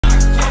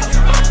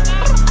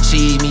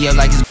She eat me up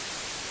like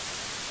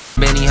it's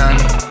Benny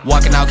Hunter.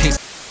 Walking out kicks,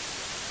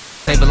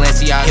 say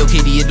Balenciaga. Hill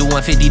Kitty, you do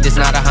 150, this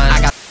not a hunt.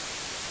 I got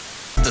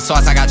the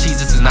sauce, I got cheese,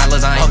 this is not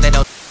lasagna. Hope they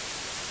don't.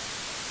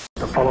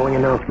 The following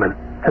announcement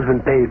has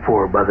been paid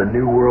for by the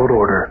New World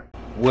Order.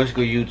 What's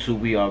good, YouTube?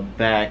 We are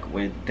back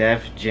with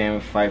Def Jam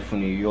Fight for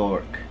New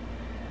York.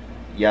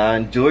 Y'all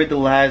enjoyed the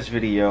last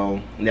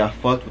video. Y'all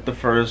fucked with the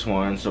first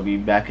one, so we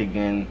back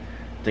again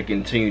to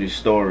continue the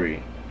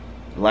story.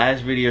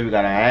 Last video, we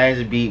got our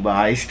ass beat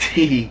by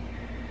Ice-T,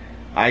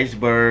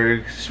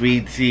 Iceberg,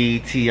 Sweet Tea,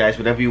 T-Ice,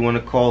 whatever you want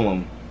to call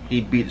him. He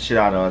beat the shit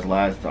out of us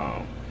last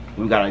time.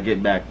 We gotta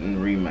get back in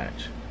the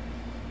rematch.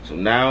 So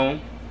now,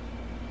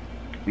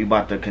 we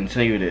about to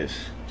continue this.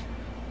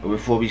 But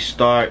before we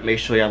start, make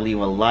sure y'all leave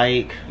a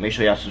like, make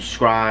sure y'all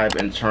subscribe,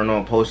 and turn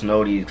on post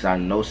notifications, because I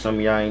know some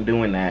of y'all ain't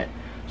doing that,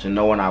 to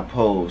know when I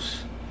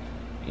post.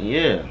 And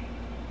yeah,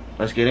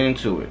 let's get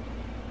into it.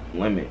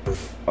 Limit.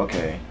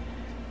 Okay.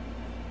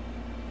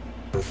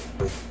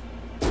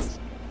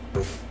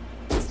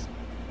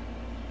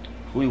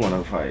 Who we want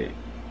to fight?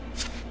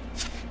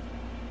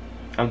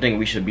 I'm thinking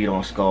we should beat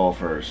on Skull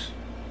first.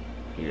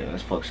 Yeah,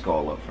 let's fuck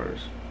Skull up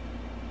first.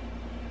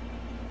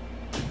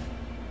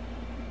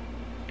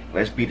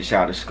 Let's beat the shit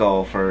out of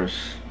Skull first.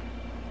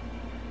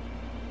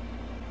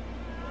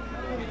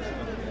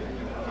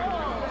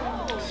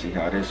 See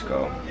how this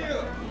go.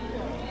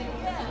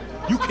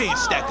 You can't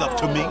stack up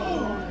to me.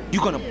 You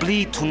gonna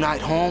bleed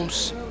tonight,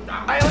 Holmes?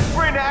 Hey, let's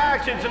bring the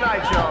action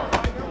tonight, y'all.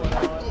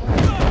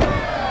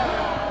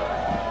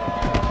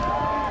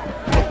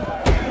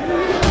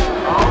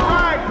 All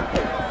right.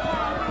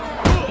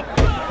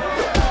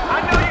 I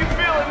know you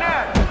feeling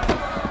that.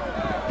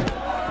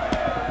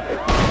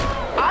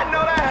 I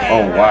know that.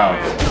 Oh wow.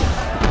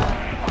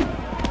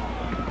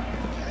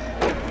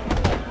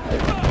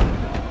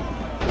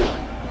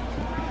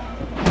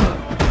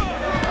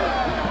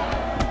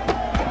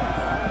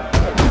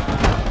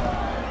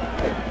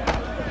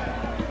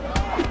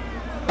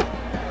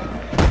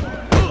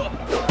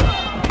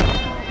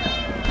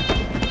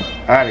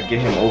 I had to get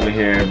him over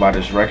here by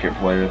this record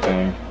player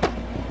thing.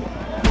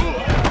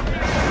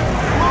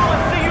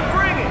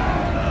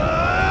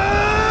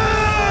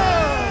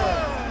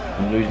 I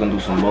knew he was gonna do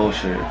some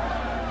bullshit.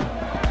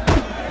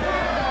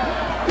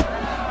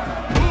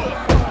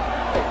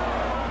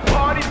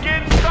 Party's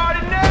getting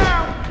started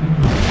now.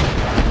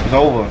 It's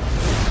over.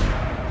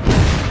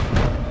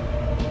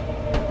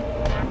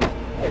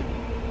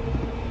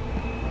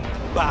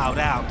 Bow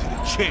down to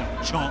the champ,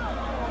 chump.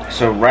 It's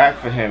a wrap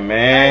for him,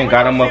 man.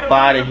 Got him up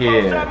out of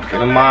here. Get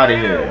him out of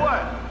here.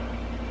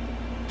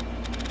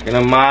 Get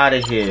him out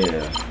of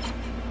here.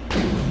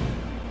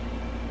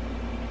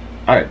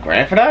 Alright,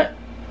 grand for that?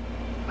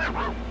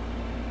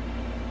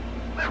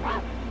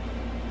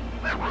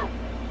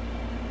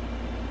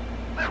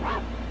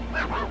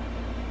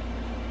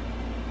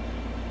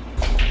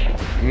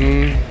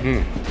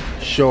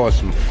 Sure,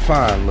 some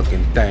fine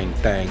looking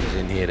things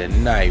in here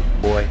tonight,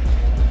 boy.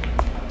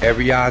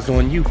 Every eye's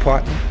on you,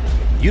 partner.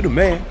 You the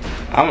man.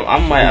 I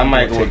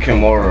might go with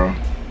Kimura.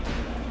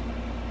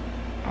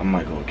 I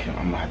might have to go with Kimura.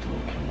 Oh my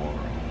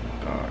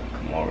god,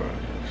 Kimura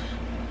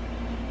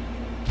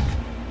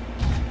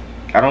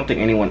is. I don't think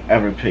anyone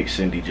ever picked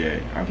Cindy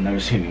J. I've never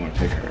seen anyone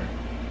pick her.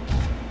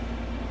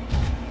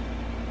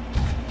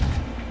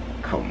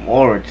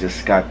 Kimura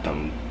just got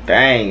them.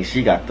 Dang,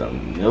 she got the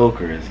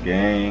milkers,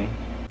 gang.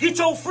 Get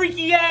your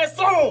freaky ass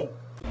on!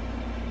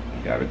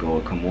 You gotta go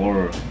with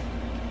Kimura.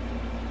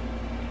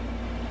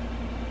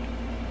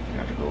 You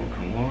gotta go with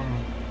Kimura.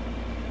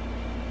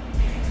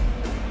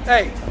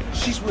 Hey,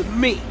 she's with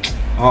me.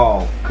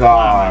 Oh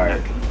god. I'm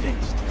not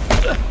convinced.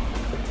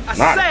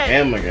 Not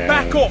him again.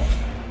 Back off!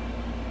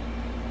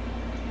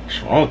 What's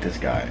wrong with this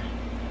guy?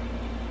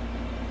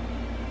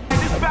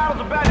 This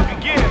battle's about to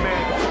begin,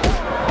 man.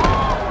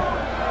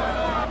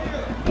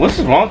 What's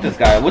wrong with this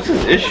guy? What's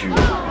his issue?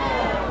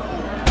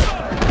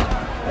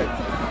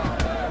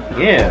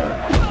 Yeah.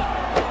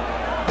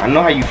 I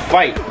know how you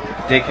fight,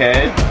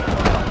 dickhead.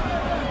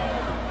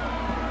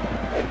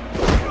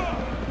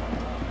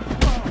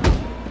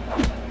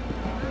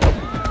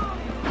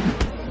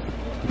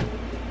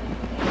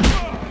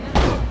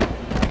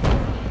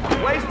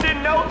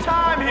 Wasting no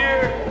time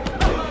here.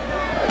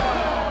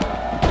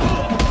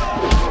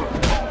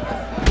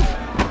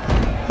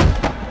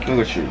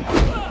 Look at you.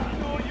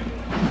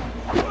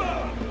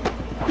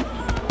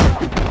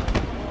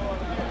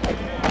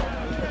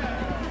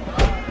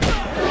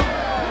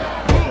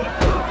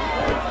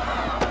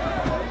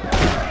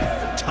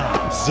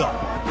 Time's up.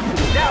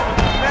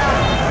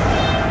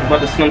 I'm about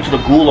to send him to the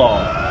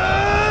gulag.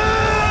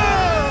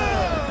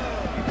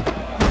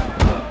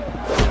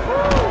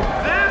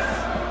 This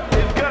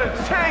is gonna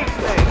change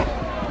things.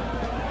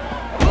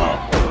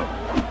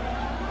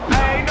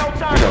 Hey, ain't no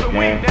time Get up, to man.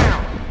 wait now.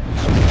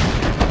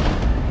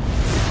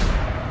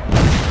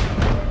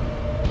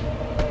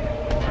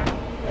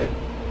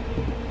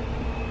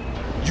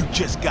 You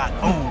just got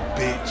owned,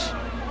 bitch.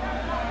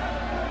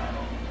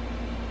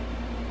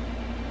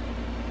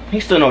 He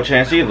still no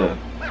chance either.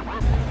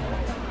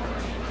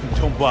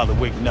 Don't bother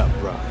waking up,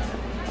 bro.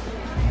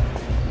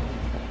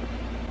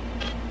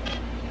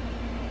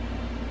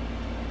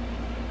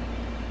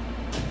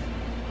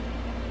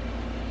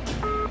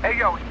 Hey,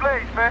 yo, it's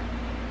Blaze, man.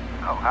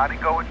 Oh, how'd it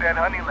go with that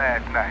honey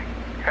last night?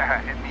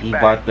 He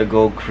about to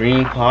go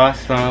cream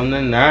pasta on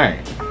the night.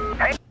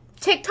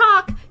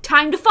 TikTok,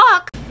 time to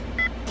fuck.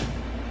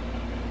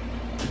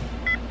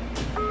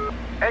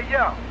 Hey,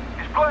 yo,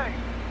 it's Blaze.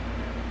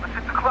 Let's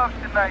hit the clubs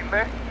tonight,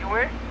 man. You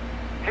in?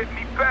 Hit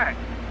me back.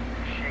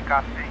 Shit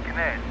got stinking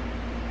ass.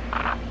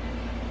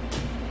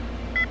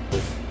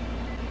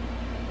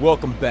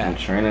 Welcome And back.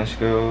 training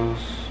skills.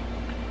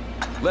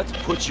 Let's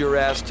put your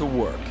ass to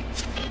work.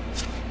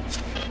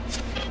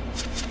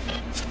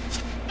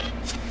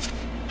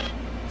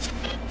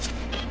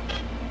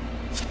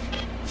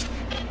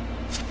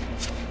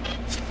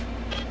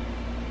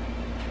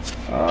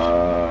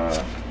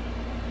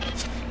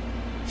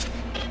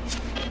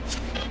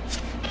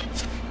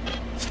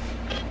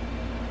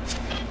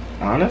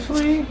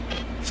 Honestly,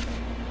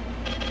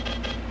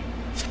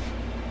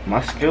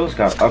 my skills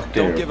got up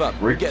there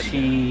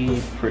pretty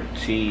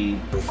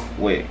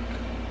quick.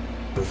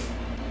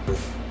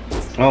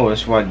 Oh,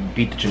 that's why I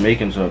beat the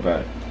Jamaicans up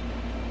at.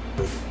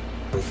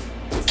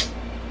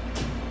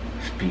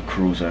 Beat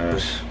Cruz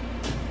ass.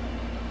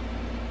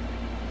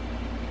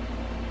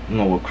 I don't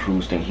know what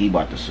Cruz think he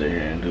about to sit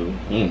here and do.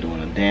 He ain't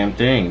doing a damn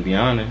thing, to be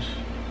honest.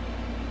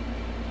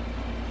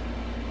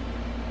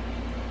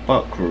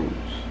 Fuck Cruz.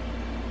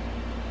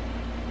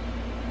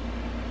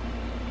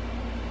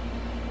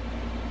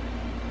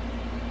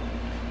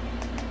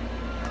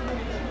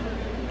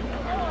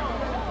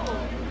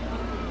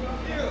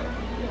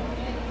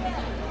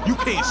 You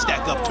can't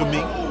stack up to me.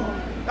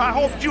 I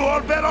hope you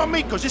all bet on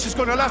me, because this is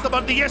going to last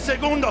about 10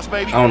 segundos,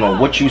 baby. I don't know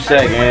what you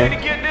said, Ready man. to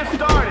get this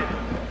started.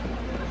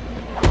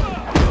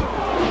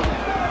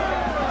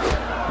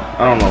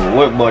 I don't know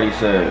what Buddy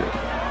said.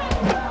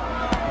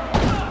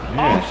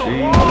 Yeah, see,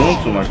 you doing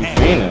too much. You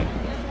fiending.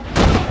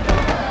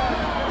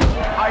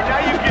 Alright, now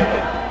you get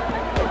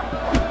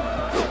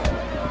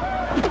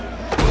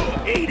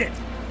it. Eat it.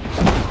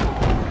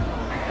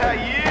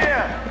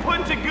 Yeah, put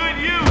to good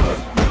use.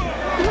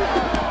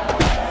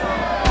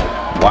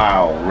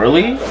 Wow,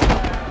 really?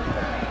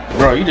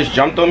 Bro, you just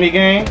jumped on me,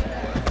 gang?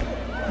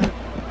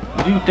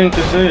 What do you think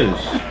this is?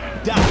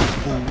 Die,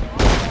 fool.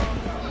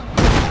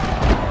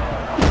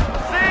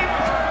 See?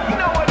 You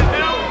know what to do.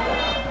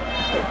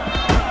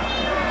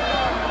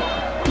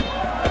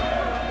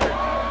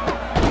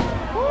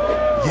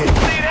 Yeah,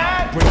 See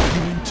that? break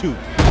you in two.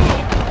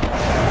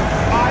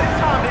 Alright, it's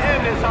time to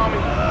end this,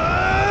 homie.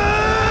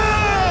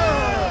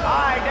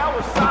 Alright, that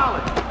was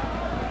solid.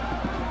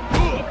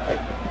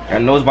 I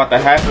know it's about to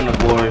happen to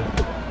boy.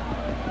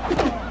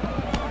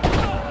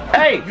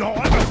 Hey! Yo,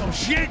 I got some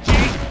shit, G.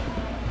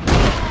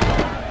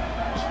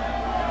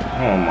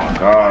 Oh my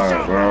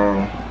god,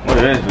 bro. What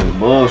is this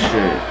bullshit? I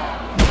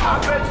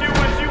bet you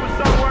wish you was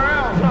somewhere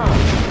else,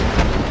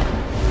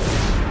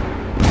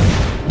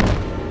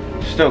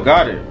 huh? Still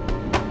got it.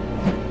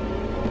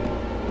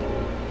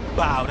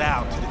 Bow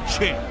down to the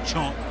champ,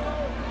 chump.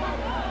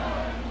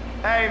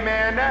 Hey,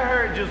 man, that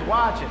hurt just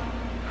watching.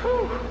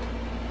 Whew.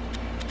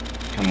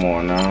 Come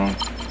on now.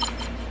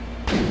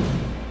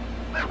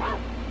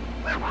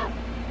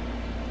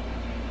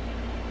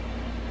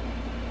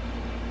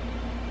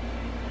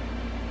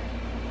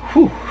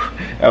 Whew,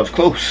 that was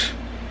close.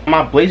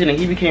 My blazing and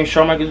he became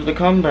XTraumatixe with the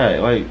comeback.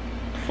 Like,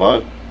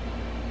 fuck.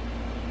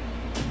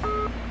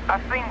 I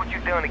seen what you're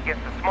doing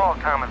against the small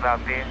timers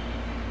out there.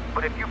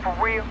 But if you for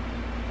real,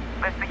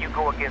 let's say you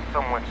go against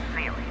someone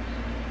serious.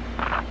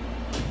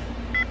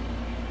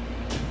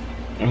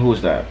 And who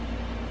was that?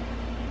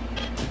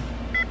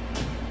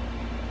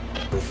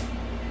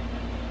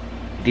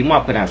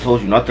 D-Mop could have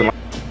told you nothing.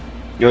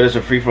 Yo, there's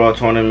a free-for-all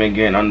tournament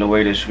getting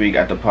underway this week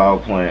at the power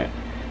plant.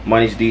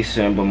 Money's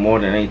decent, but more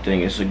than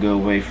anything, it's a good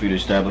way for you to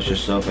establish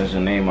yourself as a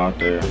name out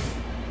there.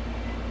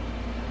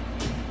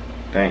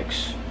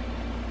 Thanks.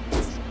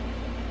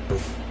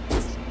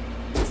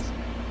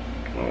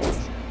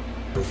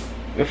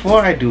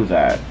 Before I do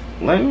that,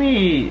 let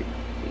me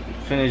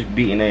finish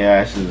beating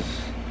their asses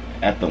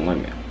at the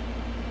limit.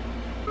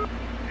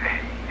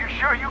 You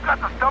sure you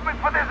got the stomach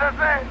for this, I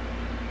said?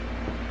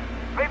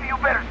 Maybe you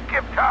better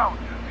skip town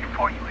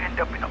before you end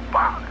up in a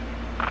box.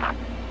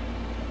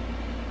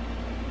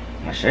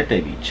 My shit, they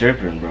be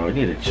tripping, bro. You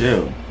need to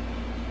chill.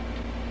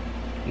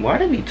 Why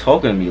they be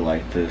talking to me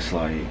like this?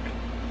 Like,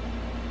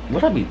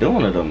 what I be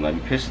doing to them? Like,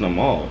 be pissing them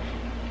off.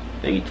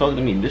 They be talking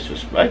to me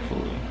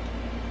disrespectfully.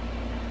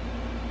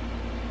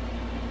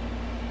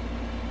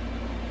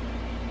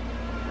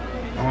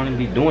 I don't even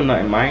be doing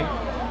nothing, man.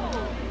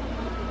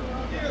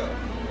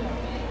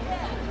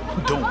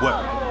 Don't worry,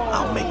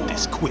 I'll make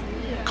this quick.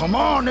 Come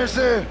on, this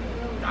is.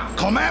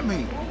 Come at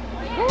me.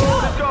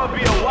 It's gonna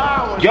be a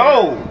wild one.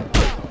 Yo!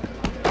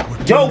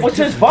 Yo, what's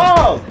his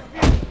vibe?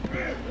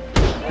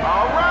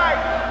 Alright.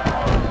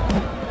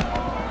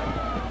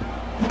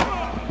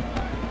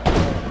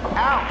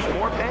 Ouch,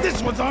 more pain.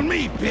 This one's on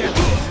me, bitch.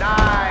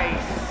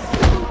 Nice.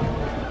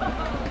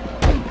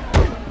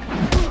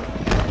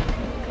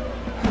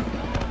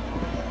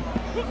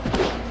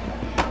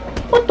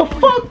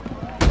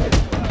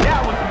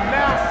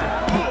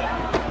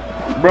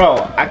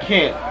 Bro, I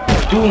can't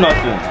do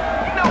nothing.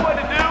 You know what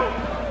to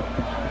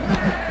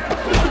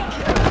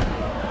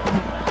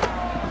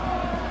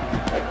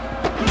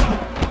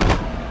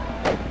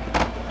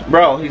do.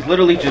 Bro, he's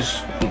literally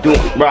just doing.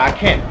 Bro, I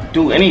can't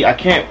do any. I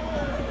can't.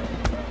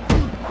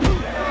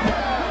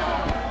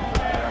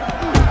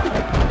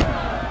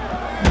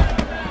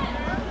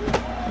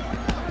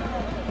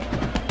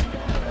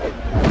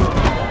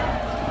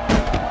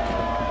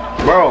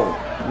 Bro,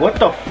 what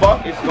the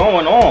fuck is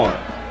going on?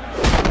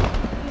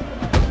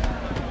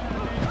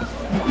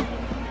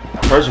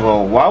 First of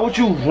all, why would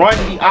you run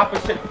the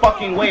opposite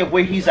fucking way of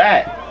where he's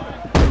at?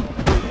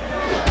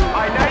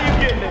 Alright, now you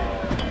getting it.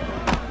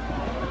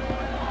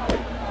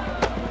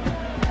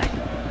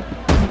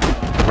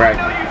 Right.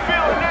 How you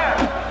feeling now?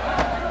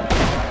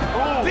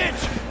 Ooh,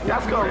 bitch!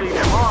 That's gonna leave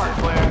him hard,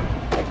 Claire.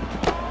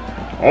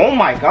 Oh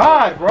my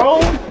god, bro.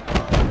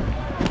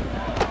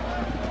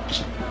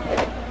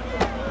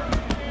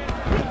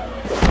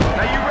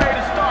 Now you ready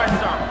to start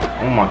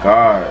something? Oh my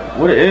god.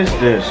 What is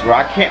this, bro?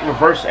 I can't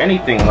reverse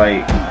anything.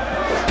 Like,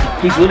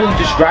 he's literally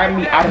just driving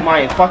me out of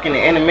my fucking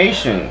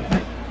animation.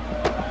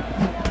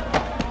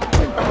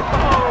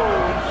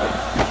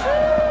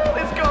 Oh,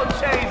 it's gonna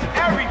change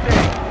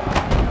everything.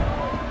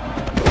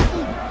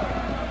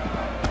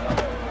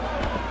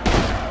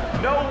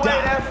 No way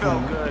that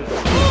felt good.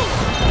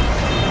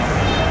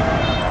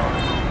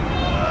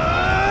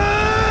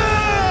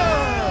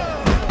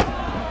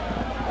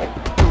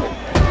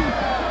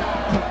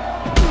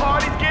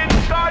 Party's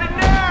getting started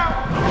now.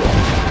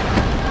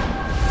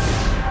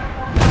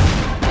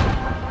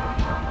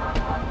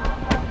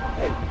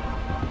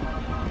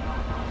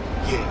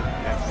 Yeah,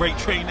 that freight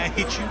train that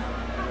hit you,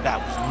 that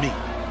was me.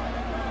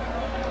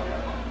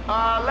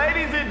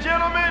 Ladies and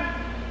gentlemen,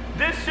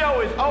 this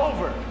show is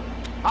over.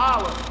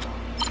 Holla.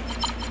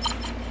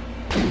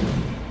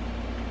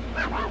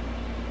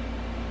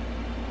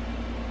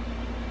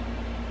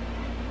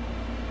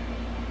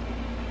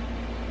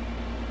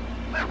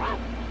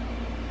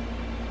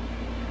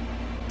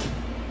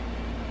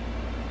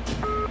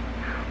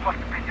 Must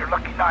have been your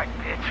lucky night,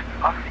 bitch.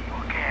 I'll see you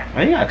again.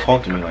 Why you gotta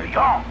talk to me like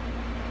that?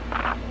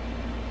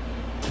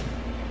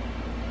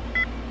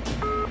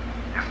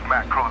 This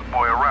Matt Crow's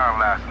boy around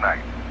last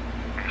night.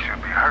 He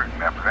should be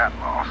hurting after that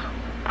loss.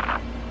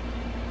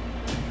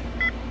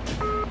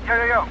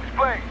 Yo,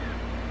 explain.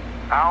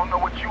 I don't know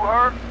what you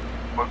heard,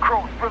 but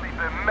Crow's really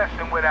been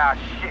messing with our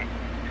shit.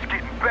 It's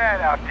getting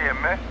bad out there,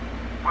 man.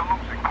 We're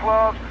losing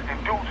clubs and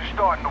dudes are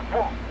starting to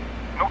walk.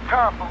 No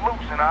time for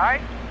losing,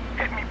 alright?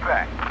 Hit me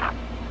back.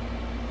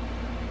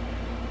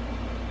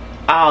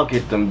 I'll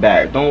get them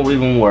back. Don't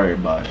even worry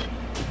about it.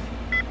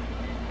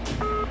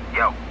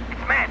 Yo,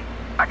 it's Manny.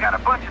 I got a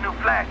bunch of new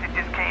flags that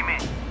just came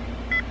in.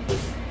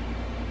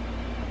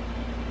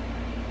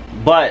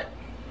 But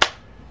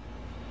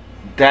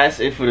that's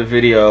it for the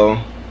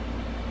video.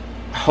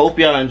 Hope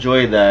y'all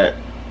enjoyed that.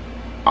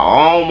 I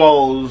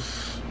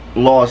almost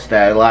lost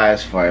that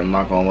last fight, I'm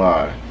not gonna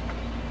lie.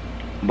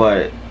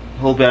 But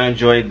hope y'all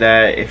enjoyed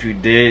that. If you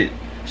did,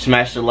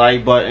 smash the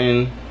like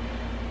button,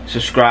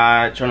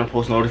 subscribe, turn on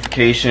post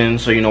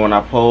notifications so you know when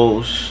I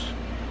post,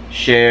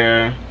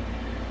 share,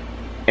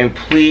 and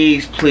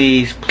please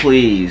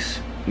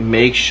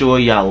make sure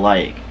y'all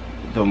like.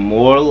 The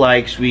more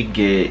likes we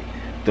get,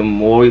 the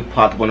more we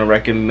pop up on the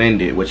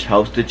recommended, which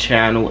helps the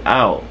channel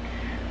out.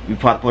 We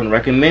pop up on the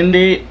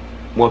recommended,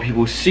 more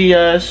people see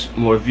us,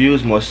 more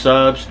views, more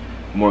subs,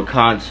 more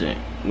content.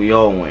 We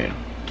all win.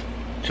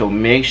 So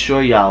make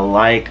sure y'all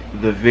like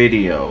the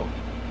video.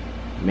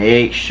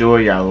 Make sure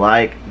y'all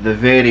like the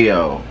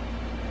video.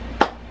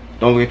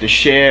 Don't forget to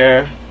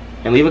share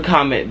and leave a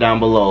comment down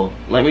below.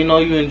 Let me know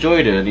you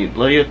enjoyed it.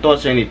 Let your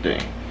thoughts,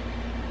 anything.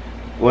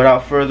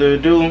 Without further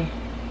ado,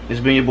 it's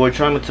been your boy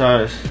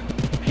Traumatixe.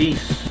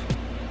 Peace.